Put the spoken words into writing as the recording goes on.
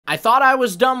I thought I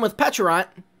was done with Pecharunt.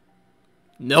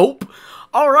 Nope.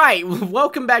 Alright,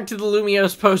 welcome back to the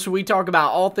Lumiose Post, where we talk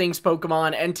about all things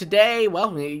Pokemon, and today,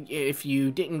 well, if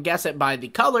you didn't guess it by the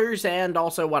colors and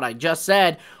also what I just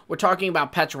said, we're talking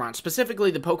about Pecharunt. Specifically,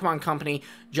 the Pokemon Company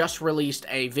just released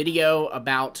a video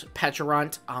about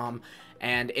Pecharunt,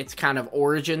 and its kind of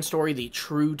origin story, the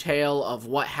true tale of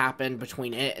what happened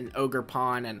between it and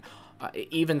Ogerpon, and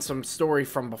even some story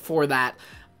from before that.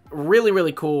 Really,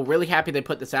 really cool. Really happy they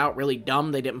put this out. Really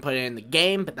dumb they didn't put it in the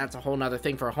game, but that's a whole nother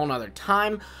thing for a whole nother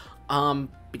time. But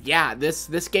yeah,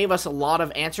 this gave us a lot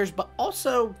of answers, but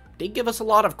also did give us a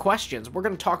lot of questions. We're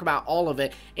going to talk about all of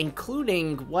it,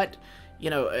 including what,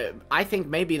 I think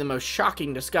may be the most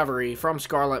shocking discovery from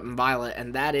Scarlet and Violet,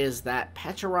 and that is that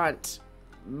Pecharunt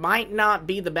might not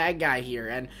be the bad guy here,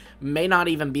 and may not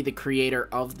even be the creator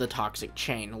of the toxic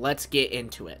chain. Let's get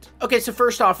into it. Okay, so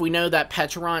first off, we know that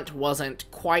Pecharunt wasn't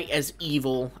quite as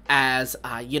evil as,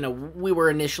 we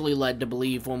were initially led to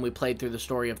believe when we played through the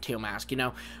story of Teal Mask.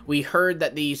 We heard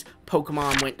that these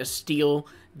Pokemon went to steal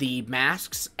the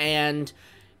masks, and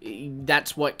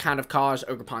that's what kind of caused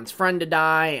Ogerpon's friend to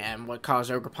die, and what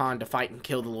caused Ogerpon to fight and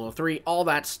kill the Little Three, all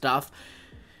that stuff.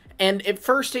 And at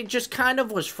first, it just kind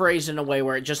of was phrased in a way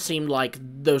where it just seemed like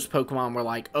those Pokemon were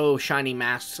like, oh, shiny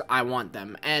masks, I want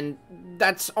them. And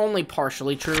that's only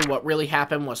partially true. What really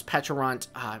happened was Pecharunt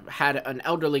had an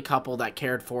elderly couple that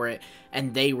cared for it,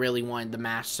 and they really wanted the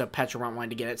mask, so Pecharunt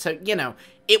wanted to get it. So,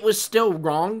 it was still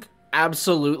wrong,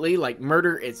 absolutely. Like,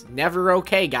 murder is never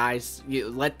okay, guys.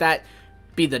 Let that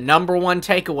be the #1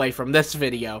 takeaway from this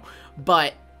video.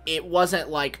 But it wasn't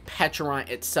like Pecharunt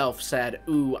itself said,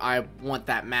 ooh, I want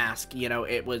that mask.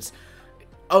 It was,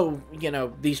 oh,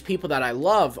 these people that I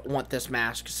love want this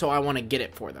mask, so I want to get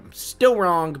it for them. Still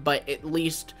wrong, but at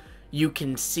least you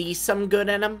can see some good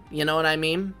in them. You know what I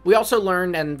mean? We also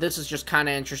learned, and this is just kind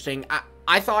of interesting,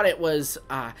 I thought it was,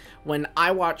 when I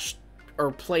watched,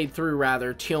 or played through,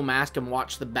 rather, Teal Mask and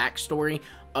watched the backstory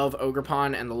of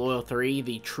Ogerpon and the Loyal Three,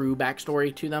 the true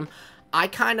backstory to them, I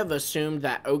kind of assumed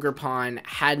that Ogerpon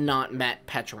had not met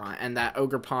Pecharunt, and that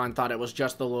Ogerpon thought it was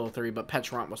just the Little Three, but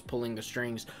Pecharunt was pulling the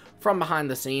strings from behind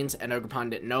the scenes, and Ogerpon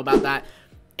didn't know about that.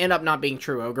 Ended up not being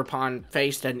true. Ogerpon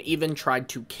faced and even tried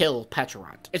to kill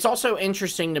Pecharunt. It's also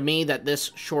interesting to me that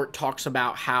this short talks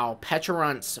about how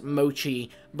Pecharunt's Mochi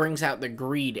brings out the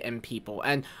greed in people,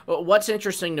 and what's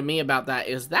interesting to me about that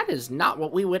is not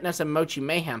what we witness in Mochi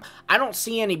Mayhem. I don't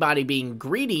see anybody being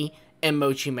greedy in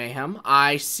Mochi Mayhem.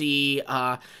 I see,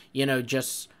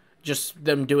 just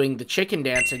them doing the chicken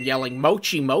dance and yelling,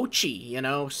 Mochi, Mochi,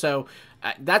 so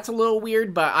that's a little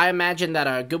weird, but I imagine that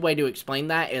a good way to explain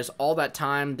that is all that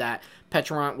time that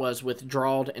Pecharunt was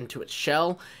withdrawn into its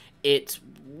shell, its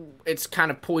kind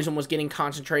of poison was getting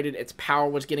concentrated, its power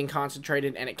was getting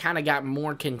concentrated, and it kind of got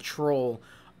more control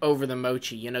over the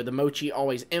Mochi. The Mochi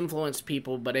always influenced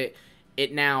people, but it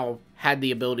now had the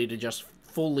ability to just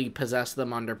fully possess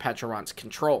them under Pecharunt's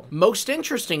control. Most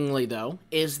interestingly, though,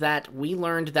 is that we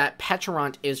learned that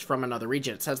Pecharunt is from another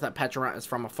region. It says that Pecharunt is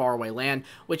from a faraway land,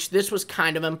 which this was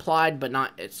kind of implied, but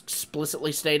not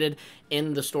explicitly stated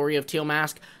in the story of Teal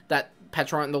Mask, that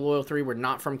Pecharunt and the Loyal Three were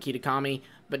not from Kitakami,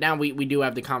 but now we do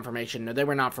have the confirmation. No, they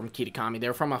were not from Kitakami. They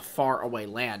were from a faraway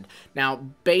land. Now,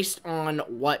 based on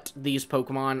what these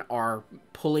Pokemon are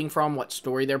pulling from, what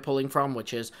story they're pulling from,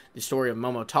 which is the story of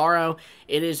Momotaro,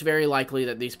 it is very likely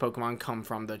that these Pokemon come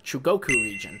from the Chugoku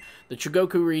region. The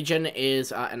Chugoku region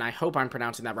is, and I hope I'm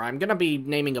pronouncing that right, I'm going to be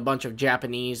naming a bunch of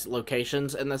Japanese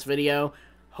locations in this video.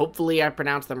 Hopefully I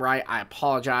pronounced them right. I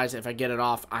apologize if I get it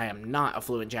off. I am not a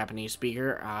fluent Japanese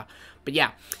speaker. But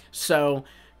yeah, so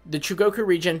the Chugoku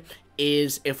region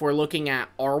is, if we're looking at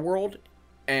our world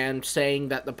and saying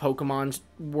that the Pokemon's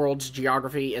world's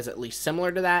geography is at least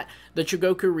similar to that, the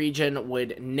Chugoku region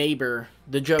would neighbor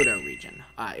the Johto region.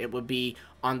 It would be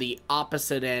on the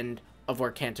opposite end of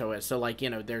where Kanto is. So,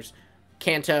 there's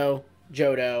Kanto,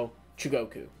 Johto,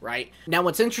 Chugoku, right? Now,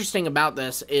 what's interesting about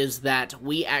this is that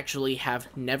we actually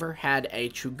have never had a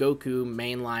Chugoku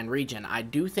mainline region. I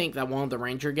do think that one of the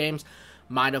Ranger games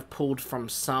might have pulled from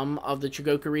some of the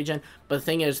Chugoku region, but the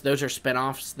thing is, those are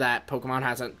spin-offs that Pokemon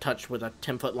hasn't touched with a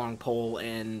 10-foot long pole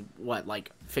in,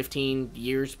 15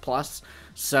 years plus,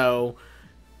 so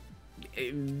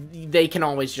they can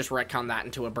always just retcon that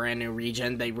into a brand new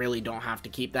region. They really don't have to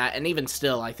keep that, and even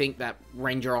still, I think that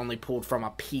Ranger only pulled from a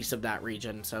piece of that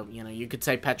region, so, you could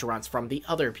say Pecharunt's from the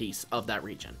other piece of that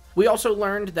region. We also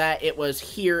learned that it was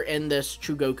here in this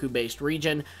Chugoku-based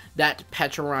region that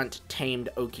Pecharunt tamed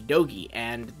Okidogi,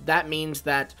 and that means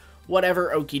that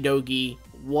whatever Okidogi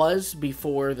was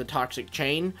before the toxic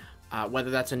chain,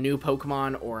 whether that's a new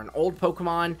Pokemon or an old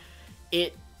Pokemon,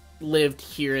 it lived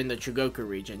here in the Chugoku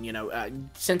region. You know,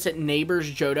 since it neighbors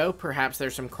Johto, perhaps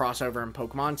there's some crossover in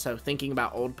Pokemon. So thinking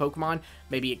about old Pokemon,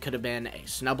 maybe it could have been a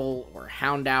Snubbull or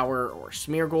Houndour or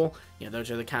Smeargle. You know,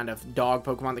 those are the kind of dog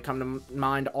Pokemon that come to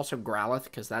mind. Also Growlithe,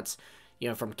 because that's, you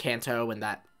know, from Kanto, and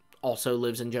that also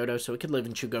lives in Johto, so it could live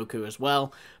in Chugoku as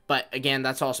well. But again,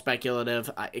 that's all speculative.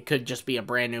 It could just be a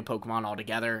brand new Pokemon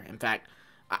altogether. In fact,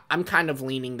 I'm kind of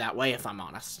leaning that way, if I'm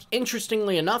honest.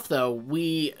 Interestingly enough, though,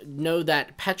 we know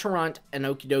that Pecharunt and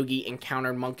Okidogi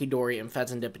encountered Munkidori and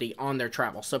Fezandipiti on their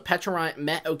travels. So Pecharunt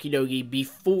met Okidogi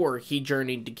before he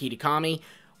journeyed to Kitakami,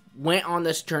 went on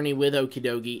this journey with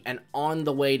Okidogi, and on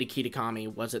the way to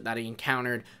Kitakami was it that he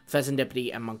encountered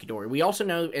Fezandipiti and Munkidori. We also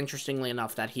know, interestingly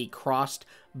enough, that he crossed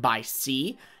by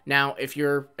sea. Now, if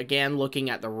you're, again, looking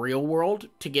at the real world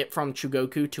to get from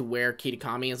Chugoku to where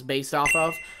Kitakami is based off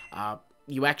of,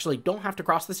 you actually don't have to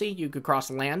cross the sea. You could cross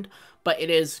land, but it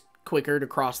is quicker to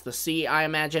cross the sea, I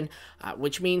imagine,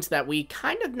 which means that we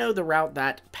kind of know the route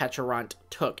that Pecharunt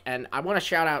took. And I want to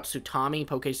shout out Sutami,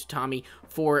 Poke Sutami,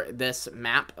 for this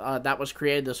map that was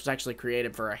created. This was actually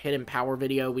created for a hidden power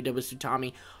video we did with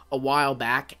Sutami a while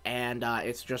back, and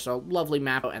it's just a lovely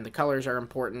map, and the colors are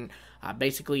important.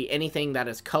 Basically, anything that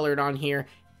is colored on here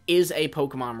is a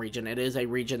Pokemon region. It is a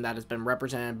region that has been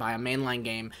represented by a mainline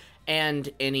game, and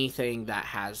anything that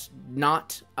has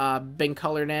not been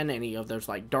colored in, any of those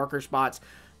like darker spots,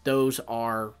 those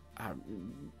are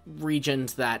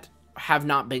regions that have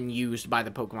not been used by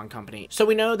the Pokemon Company. So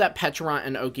we know that Pecharunt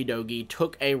and Okidogi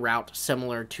took a route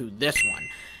similar to this one.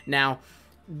 Now,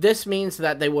 this means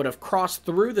that they would have crossed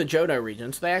through the Johto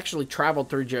region, so they actually traveled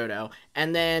through Johto,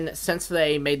 and then since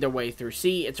they made their way through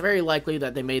sea, it's very likely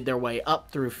that they made their way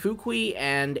up through Fukui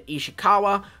and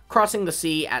Ishikawa, crossing the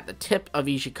sea at the tip of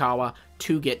Ishikawa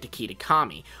to get to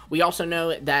Kitakami. We also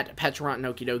know that Pecharunt and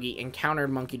Okidogi encountered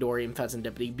Munkidori and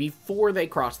Fezandipiti before they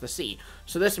crossed the sea,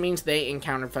 so this means they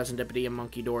encountered Fezandipiti and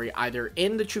Munkidori either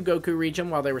in the Chugoku region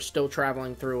while they were still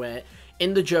traveling through it,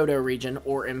 in the Johto region,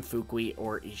 or in Fukui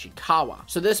or Ishikawa.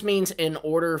 So this means in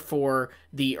order for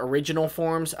the original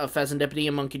forms of Fezandipiti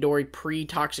and Munkidori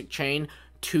pre-Toxic Chain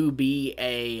to be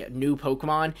a new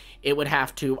Pokemon, it would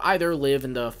have to either live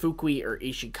in the Fukui or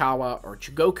Ishikawa or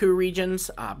Chugoku regions,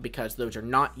 because those are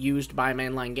not used by a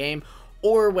mainline game,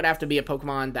 or would have to be a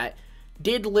Pokemon that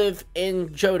did live in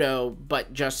Johto,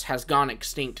 but just has gone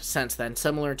extinct since then,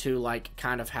 similar to like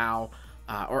kind of how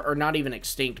or not even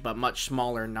extinct, but much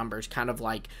smaller numbers, kind of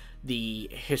like the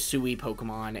Hisui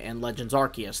Pokemon and Legends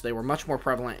Arceus. They were much more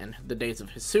prevalent in the days of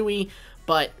Hisui,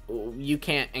 but you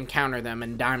can't encounter them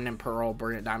in Diamond and Pearl,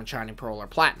 Brilliant Diamond, Shining Pearl, or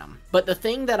Platinum. But the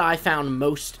thing that I found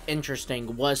most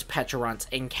interesting was Pecharunt's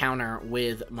encounter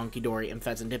with Munkidori and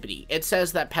Fezandipiti. It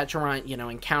says that Pecharunt, you know,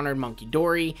 encountered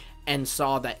Munkidori and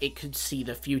saw that it could see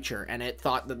the future, and it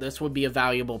thought that this would be a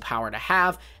valuable power to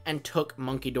have, and took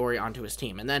Munkidori onto his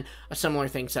team. And then a similar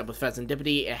thing said with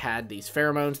Fezandipiti. It had these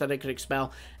pheromones that it could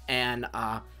expel, and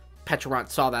Pecharunt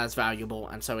saw that as valuable,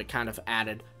 and so it kind of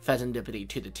added Fezandipiti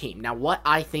to the team. Now, what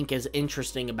I think is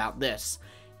interesting about this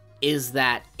is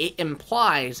that it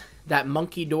implies that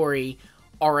Munkidori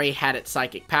already had its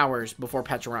psychic powers before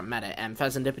Pecharunt met it, and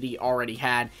Fezandipiti already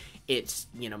had its,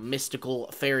 you know, mystical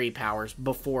fairy powers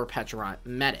before Pecharunt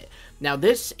met it. Now,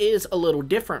 this is a little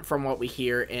different from what we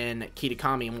hear in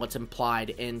Kitakami and what's implied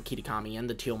in Kitakami and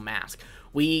the Teal Mask.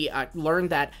 We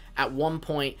learned that at one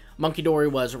point, Munkidori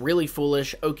was really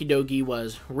foolish, Okidogi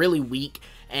was really weak,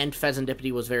 and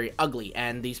Fezandipiti was very ugly,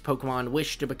 and these Pokemon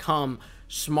wished to become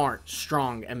smart,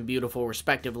 strong, and beautiful,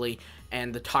 respectively,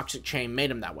 and the Toxic Chain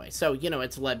made them that way. So, you know,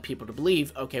 it's led people to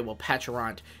believe, okay, well,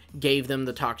 Pecharunt gave them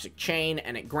the Toxic Chain,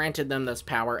 and it granted them this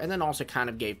power, and then also kind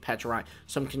of gave Pecharunt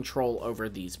some control over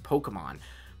these Pokemon.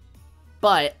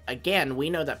 But, again,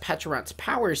 we know that Pecharunt's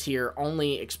powers here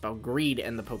only expel greed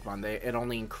in the Pokemon. It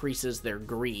only increases their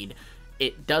greed.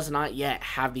 It does not yet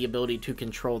have the ability to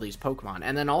control these Pokemon.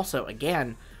 And then also,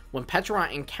 again, when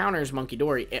Pecharunt encounters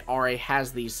Munkidori, it already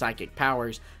has these psychic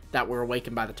powers that were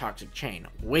awakened by the Toxic Chain.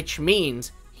 Which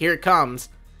means, here it comes,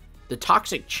 the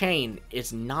Toxic Chain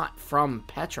is not from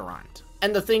Pecharunt.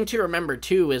 And the thing to remember,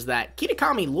 too, is that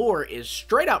Kitakami lore is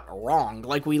straight up wrong.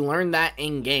 Like, we learned that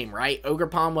in-game, right?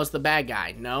 Ogerpon was the bad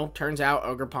guy. No, turns out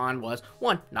Ogerpon was,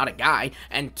 one, not a guy,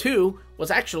 and two,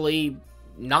 was actually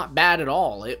not bad at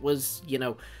all. It was, you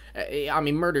know, I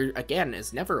mean, murder, again,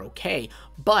 is never okay,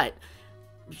 but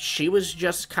she was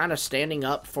just kind of standing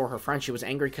up for her friend. She was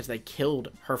angry because they killed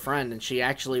her friend, and she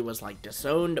actually was, like,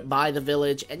 disowned by the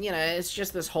village, and, you know, it's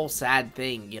just this whole sad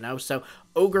thing, you know? So,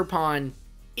 Ogerpon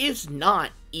is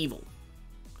not evil,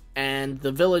 and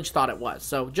the village thought it was.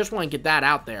 So just want to get that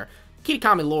out there.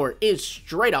 Kitakami lore is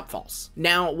straight up false.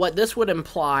 Now, what this would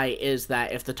imply is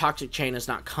that if the toxic chain is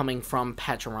not coming from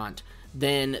Pecharunt,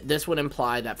 then this would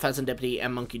imply that Pheasantipede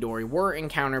and Monkidori were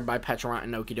encountered by Pecharunt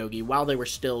and Okidogi while they were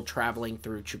still traveling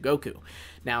through Chugoku.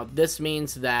 Now, this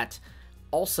means that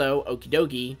also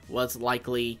Okidogi was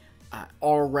likely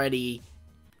already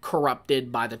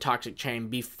corrupted by the toxic chain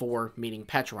before meeting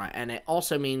Pecharunt, and it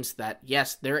also means that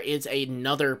yes, there is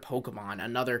another Pokemon,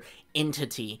 another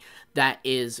entity that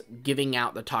is giving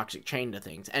out the toxic chain to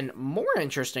things. And more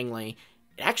interestingly,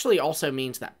 it actually also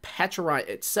means that Pecharunt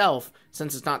itself,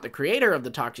 since it's not the creator of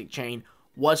the toxic chain,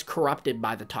 was corrupted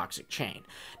by the toxic chain.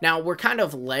 Now, we're kind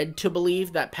of led to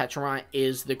believe that Pecharunt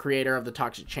is the creator of the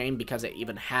toxic chain because it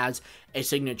even has a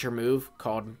signature move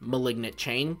called Malignant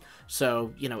Chain.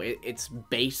 So, you know, it's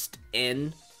based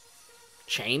in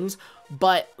chains.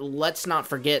 But let's not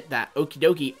forget that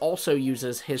Okidogi also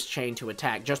uses his chain to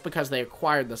attack. Just because they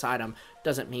acquired this item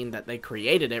doesn't mean that they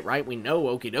created it, right? We know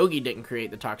Okidogi didn't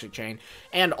create the toxic chain,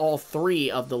 and all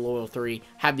three of the loyal three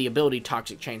have the ability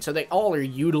toxic chain, so they all are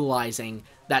utilizing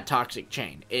that toxic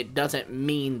chain. It doesn't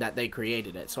mean that they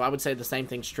created it. So I would say the same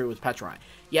thing's true with Pecharunt.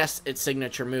 Yes, its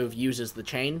signature move uses the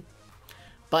chain,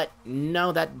 but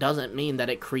no, that doesn't mean that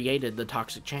it created the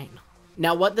toxic chain.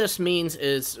 Now, what this means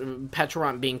is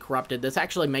Pecharunt being corrupted. This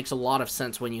actually makes a lot of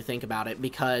sense when you think about it,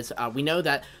 because we know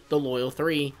that the Loyal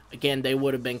Three, again, they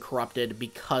would have been corrupted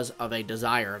because of a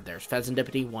desire of theirs.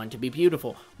 Pheasantipede wanted to be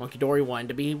beautiful. Monkidori wanted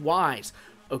to be wise.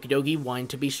 Okidogi wanted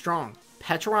to be strong.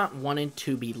 Pecharunt wanted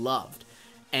to be loved.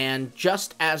 And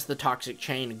just as the Toxic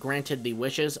Chain granted the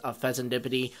wishes of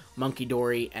Pheasantipede,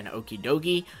 Monkidori, and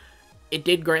Okidogi, it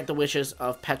did grant the wishes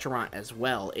of Pecharunt as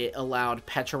well. It allowed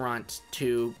Pecharunt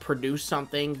to produce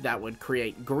something that would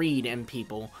create greed in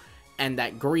people, and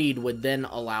that greed would then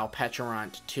allow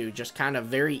Pecharunt to just kind of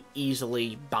very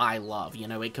easily buy love. You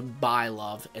know, it could buy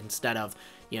love instead of,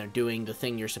 you know, doing the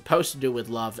thing you're supposed to do with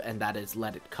love, and that is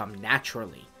let it come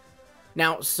naturally.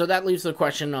 Now, so that leaves the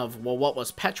question of, well, what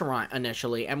was Pecharunt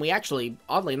initially? And we actually,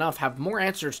 oddly enough, have more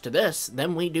answers to this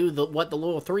than we do what the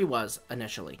Loyal 3 was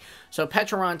initially. So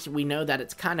Pecharunt, we know that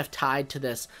it's kind of tied to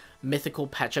this mythical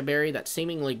Pecha Berry that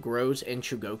seemingly grows in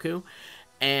Chugoku,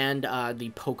 and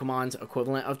the Pokemon's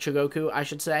equivalent of Chugoku, I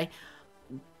should say.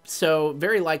 So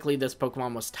very likely this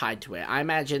Pokemon was tied to it. I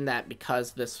imagine that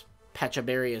because this Pecha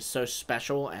Berry is so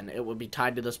special and it would be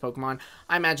tied to this Pokemon,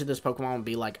 I imagine this Pokemon would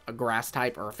be like a grass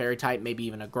type or a fairy type, maybe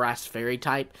even a grass fairy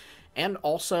type, and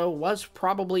also was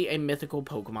probably a mythical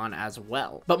Pokemon as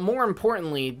well. But more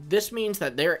importantly, this means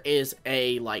that there is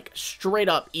a like straight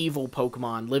up evil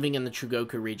Pokemon living in the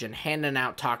Chugoku region handing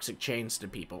out toxic chains to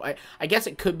people. I guess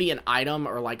it could be an item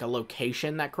or like a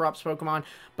location that corrupts Pokemon,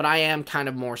 but I am kind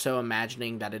of more so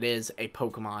imagining that it is a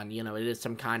Pokemon, you know, it is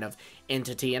some kind of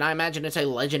entity, and I imagine it's a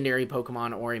legendary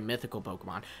Pokemon or a mythical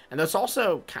Pokemon. And this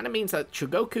also kind of means that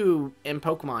Chugoku in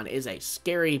Pokemon is a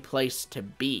scary place to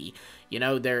be. You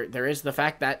know, there is the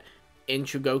fact that in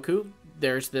Chugoku,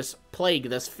 there's this plague,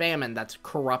 this famine that's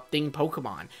corrupting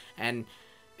Pokemon. And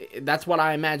that's what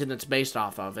I imagine it's based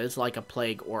off of, is like a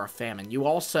plague or a famine. You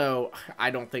also, I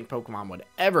don't think Pokemon would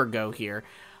ever go here,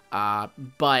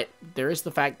 but there is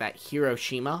the fact that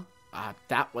Hiroshima,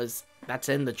 that's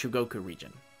in the Chugoku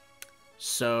region.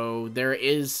 So there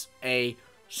is a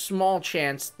small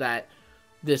chance that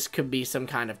this could be some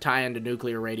kind of tie-in to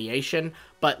nuclear radiation,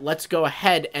 but let's go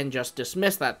ahead and just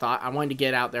dismiss that thought. I wanted to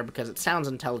get out there because it sounds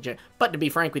intelligent, but to be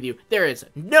frank with you, there is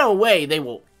no way they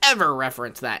will ever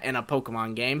reference that in a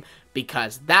Pokemon game,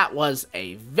 because that was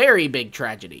a very big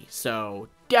tragedy. So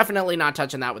definitely not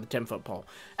touching that with a 10-foot pole.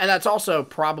 And that's also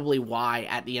probably why,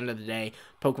 at the end of the day,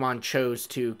 Pokemon chose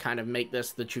to kind of make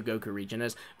this the Chugoku region.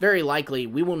 Is very likely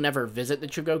we will never visit the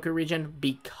Chugoku region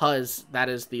because that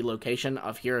is the location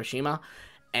of Hiroshima,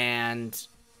 and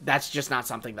that's just not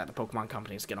something that the Pokemon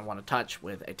Company is going to want to touch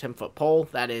with a 10-foot pole.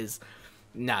 That is,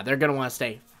 no, they're going to want to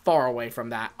stay far away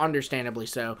from that, understandably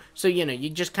so. So, you know, you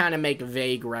just kind of make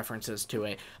vague references to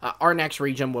it. Our next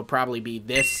region will probably be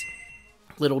this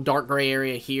little dark gray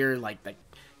area here, like the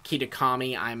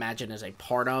Kitakami, I imagine, is a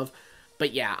part of.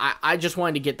 But yeah, I just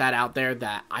wanted to get that out there,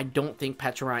 that I don't think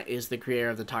Pecharunt is the creator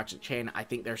of the toxic chain. I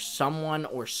think there's someone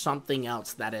or something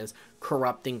else that is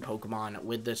corrupting Pokemon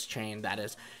with this chain that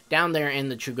is down there in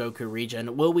the Chugoku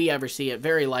region. Will we ever see it?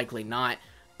 Very likely not.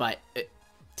 But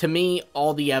to me,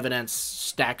 all the evidence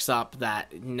stacks up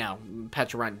that, no,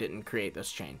 Pecharunt didn't create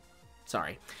this chain.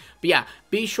 Sorry. But yeah,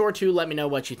 be sure to let me know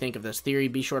what you think of this theory.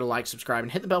 Be sure to like, subscribe,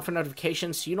 and hit the bell for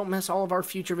notifications so you don't miss all of our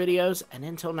future videos. And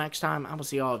until next time, I will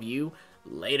see all of you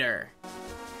later.